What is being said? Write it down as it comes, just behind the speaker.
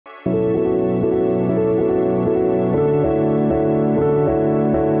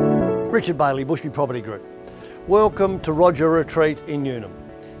Richard Bailey, Bushby Property Group. Welcome to Roger Retreat in Newnham.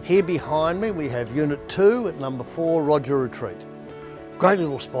 Here behind me we have Unit 2 at number 4 Roger Retreat. Great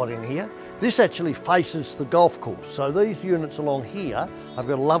little spot in here. This actually faces the golf course, so these units along here have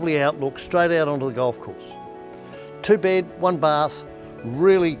got a lovely outlook straight out onto the golf course. 2 bed, 1 bath,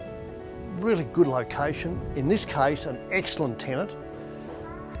 really good location. In this case, an excellent tenant.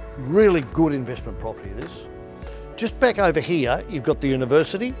 Really good investment property this. Just back over here, you've got the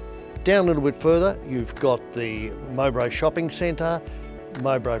university. Down a little bit further, you've got the Mowbray Shopping Centre,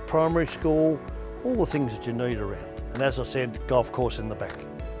 Mowbray Primary School, all the things that you need around. And as I said, golf course in the back.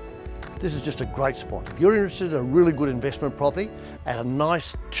 This is just a great spot. If you're interested in a really good investment property at a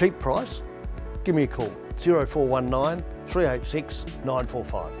nice, cheap price, give me a call, 0419 386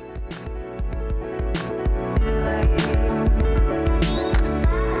 945.